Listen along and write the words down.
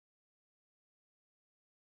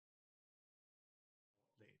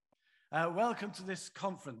Welcome to this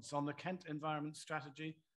conference on the Kent Environment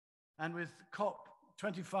Strategy. And with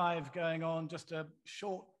COP25 going on, just a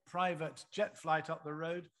short private jet flight up the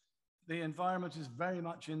road, the environment is very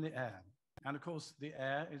much in the air. And of course, the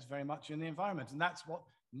air is very much in the environment. And that's what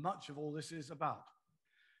much of all this is about.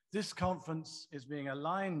 This conference is being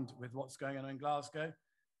aligned with what's going on in Glasgow.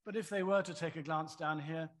 But if they were to take a glance down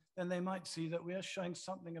here, then they might see that we are showing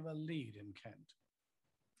something of a lead in Kent.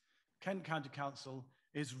 Kent County Council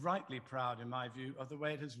is rightly proud, in my view, of the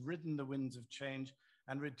way it has ridden the winds of change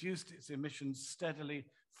and reduced its emissions steadily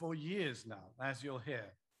for years now, as you'll hear.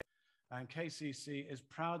 And KCC is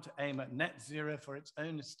proud to aim at net zero for its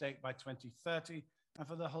own estate by 2030 and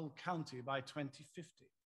for the whole county by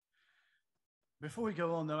 2050. Before we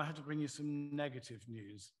go on, though, I have to bring you some negative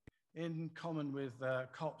news. In common with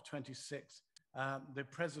COP26, the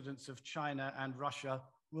presidents of China and Russia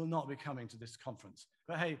will not be coming to this conference.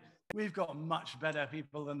 But hey, we've got much better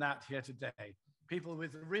people than that here today. People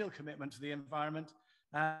with a real commitment to the environment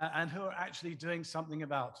and who are actually doing something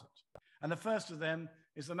about it. And the first of them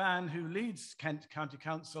is the man who leads Kent County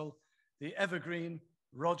Council, the evergreen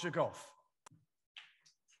Roger Gough.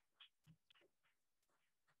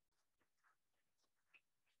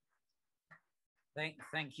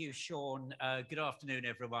 Thank you, Sean. Good afternoon,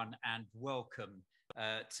 everyone, and welcome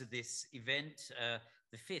to this event,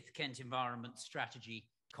 the 5th Kent Environment Strategy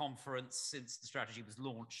Conference since the strategy was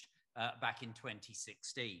launched back in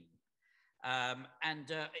 2016.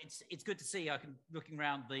 It's good to see, looking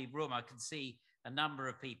around the room, I can see a number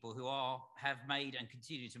of people who have made and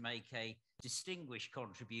continue to make a distinguished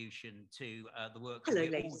contribution to the work that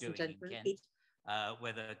we're all doing in Kent,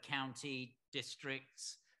 whether county,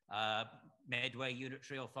 districts, Medway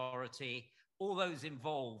Unitary Authority, all those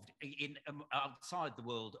involved outside the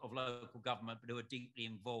world of local government, but who are deeply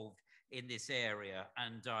involved in this area.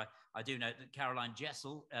 And I do note that Caroline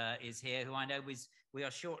Jessel is here, who I know we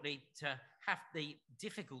are shortly to have the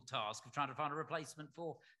difficult task of trying to find a replacement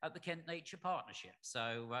for the Kent Nature Partnership.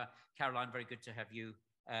 So Caroline, very good to have you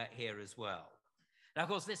here as well. Now, of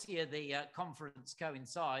course, this year the conference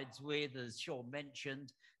coincides with, as Sean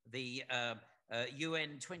mentioned, the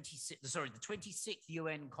 26th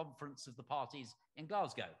UN Conference of the Parties in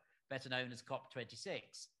Glasgow, better known as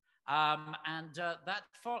COP26.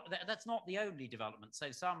 That's not the only development.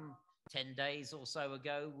 So some 10 days or so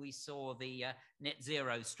ago, we saw the net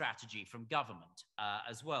zero strategy from government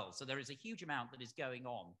as well. So there is a huge amount that is going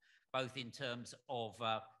on, both in terms of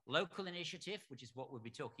local initiative, which is what we'll be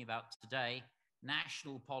talking about today,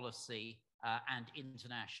 national policy, and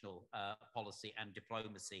international policy and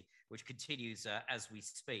diplomacy, which continues as we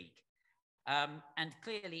speak. And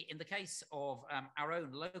clearly, in the case of our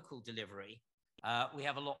own local delivery, we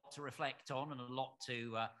have a lot to reflect on and a lot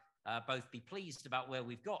to both be pleased about where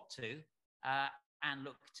we've got to and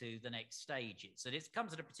look to the next stages. And it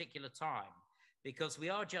comes at a particular time because we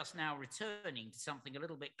are just now returning to something a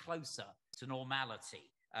little bit closer to normality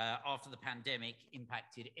after the pandemic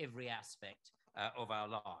impacted every aspect of our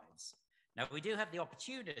lives. Now, we do have the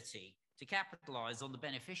opportunity to capitalize on the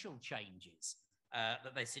beneficial changes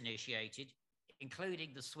that this initiated,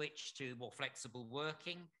 including the switch to more flexible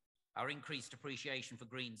working, our increased appreciation for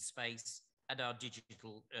green space, and our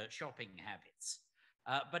digital shopping habits.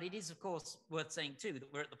 But it is, of course, worth saying, too, that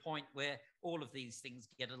we're at the point where all of these things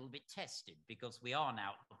get a little bit tested, because we are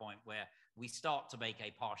now at the point where we start to make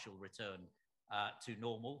a partial return to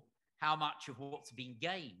normal. How much of what's been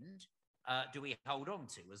gained do we hold on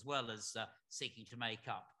to, as well as seeking to make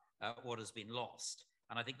up what has been lost?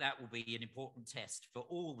 And I think that will be an important test for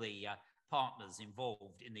all the partners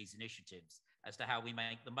involved in these initiatives as to how we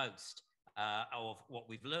make the most of what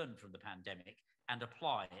we've learned from the pandemic and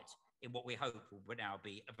apply it in what we hope will now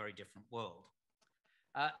be a very different world.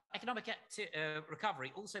 Economic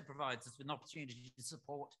recovery also provides us with an opportunity to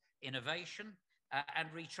support innovation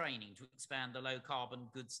and retraining to expand the low carbon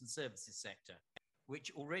goods and services sector,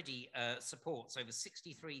 which already supports over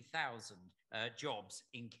 63,000 jobs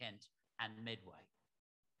in Kent and Medway.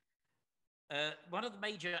 One of the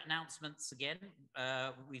major announcements, again,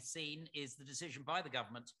 we've seen is the decision by the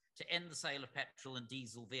government to end the sale of petrol and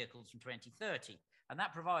diesel vehicles from 2030. And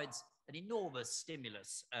that provides an enormous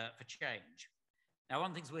stimulus for change. Now,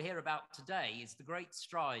 one of the things we'll hear about today is the great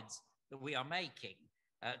strides that we are making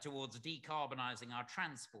towards decarbonising our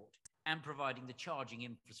transport and providing the charging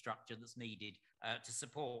infrastructure that's needed to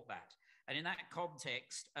support that. And in that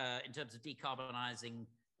context, in terms of decarbonising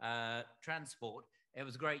transport, it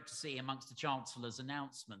was great to see amongst the Chancellor's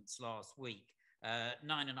announcements last week,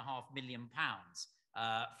 £9.5 million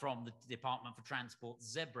from the Department for Transport's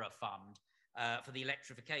Zebra Fund for the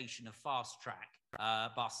electrification of fast-track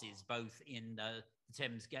buses, both in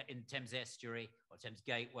Thames Estuary or Thames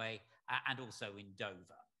Gateway and also in Dover.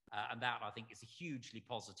 And that, I think, is a hugely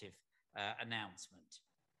positive announcement.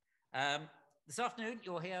 This afternoon,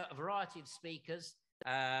 you'll hear a variety of speakers.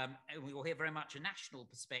 We will hear very much a national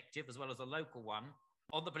perspective as well as a local one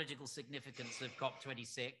on the political significance of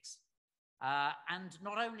COP26. And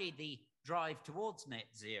not only the drive towards net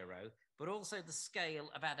zero, but also the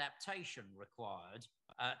scale of adaptation required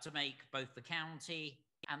to make both the county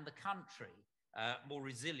and the country more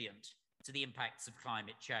resilient to the impacts of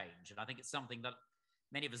climate change. And I think it's something that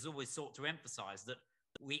many of us always sought to emphasize, that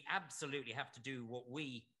we absolutely have to do what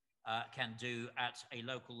we can do at a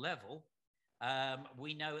local level.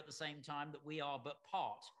 We know at the same time that we are but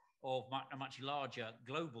part of a much larger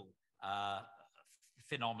global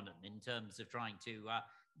phenomenon in terms of trying to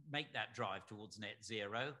make that drive towards net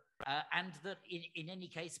zero, and that in any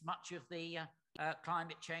case, much of the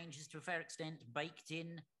climate change is to a fair extent baked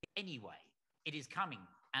in anyway. It is coming,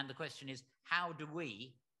 and the question is, how do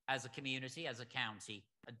we, as a community, as a county,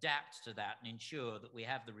 adapt to that and ensure that we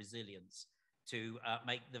have the resilience to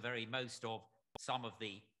make the very most of some of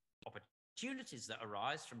the opportunities that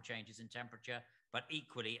arise from changes in temperature, but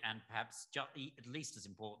equally, and perhaps at least as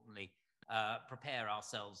importantly, prepare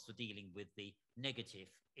ourselves for dealing with the negative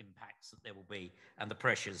impacts that there will be and the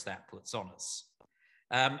pressures that puts on us.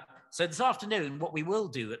 So this afternoon, what we will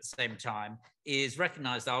do at the same time is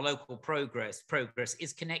recognize that our local progress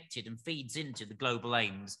is connected and feeds into the global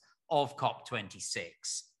aims of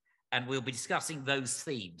COP26. And we'll be discussing those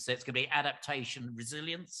themes. So it's going to be adaptation,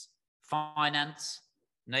 resilience, finance,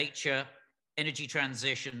 nature, energy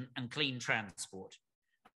transition, and clean transport.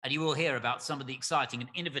 And you will hear about some of the exciting and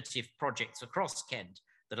innovative projects across Kent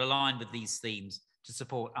that align with these themes to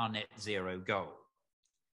support our net zero goal.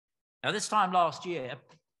 Now, this time last year,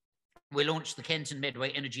 we launched the Kent and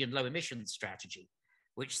Medway Energy and Low Emissions Strategy,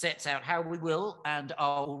 which sets out how we will and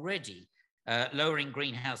are already lowering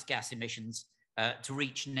greenhouse gas emissions to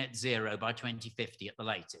reach net zero by 2050 at the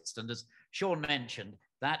latest. And as Sean mentioned,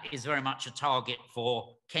 that is very much a target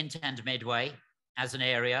for Kent and Medway as an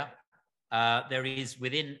area. There is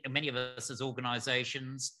within many of us as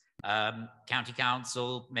organisations, County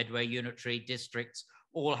Council, Medway Unitary, districts,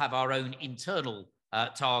 all have our own internal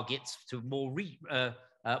targets to more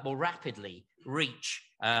rapidly reach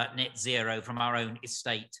net zero from our own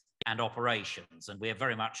estate and operations. And we are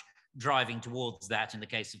very much driving towards that in the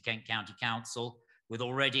case of Kent County Council, with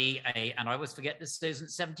already and I always forget this, Susan,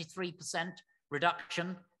 73%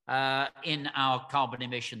 reduction in our carbon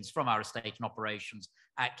emissions from our estate and operations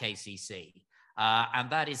at KCC. And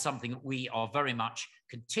that is something that we are very much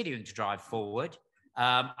continuing to drive forward.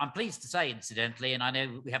 I'm pleased to say, incidentally, and I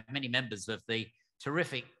know we have many members of the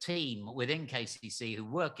terrific team within KCC who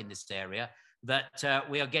work in this area, that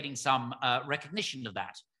we are getting some recognition of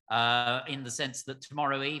that in the sense that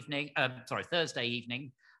Thursday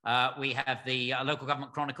evening, we have the Local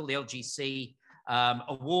Government Chronicle, the LGC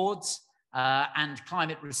Awards, and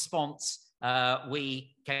Climate Response.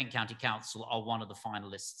 We, Kent County Council, are one of the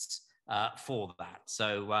finalists for that.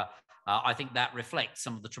 So I think that reflects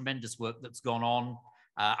some of the tremendous work that's gone on,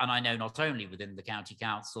 and I know not only within the County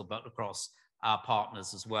Council, but across our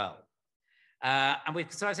partners as well.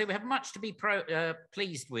 So I say we have much to be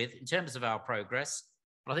pleased with in terms of our progress,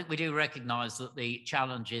 but I think we do recognise that the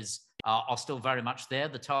challenges are still very much there.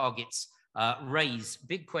 The targets raise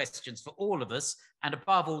big questions for all of us, and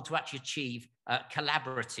above all, to actually achieve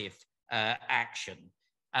collaborative action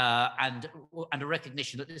and a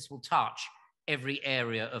recognition that this will touch every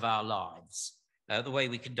area of our lives. The way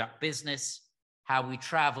we conduct business, how we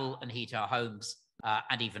travel and heat our homes,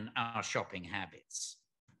 and even our shopping habits.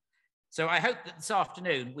 So I hope that this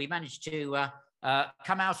afternoon we managed to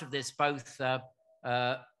come out of this both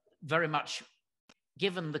very much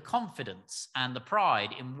given the confidence and the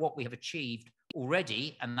pride in what we have achieved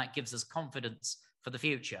already, and that gives us confidence for the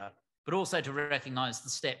future, but also to recognise the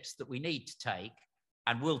steps that we need to take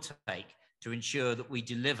and will take to ensure that we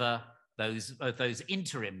deliver those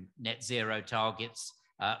interim net zero targets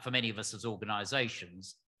for many of us as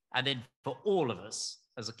organisations, and then for all of us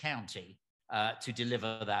as a county to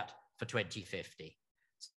deliver that for 2050.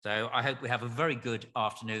 So I hope we have a very good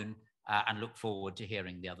afternoon and look forward to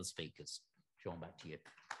hearing the other speakers. Sean, back to you.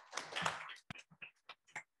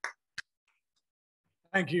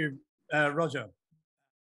 Thank you, Roger.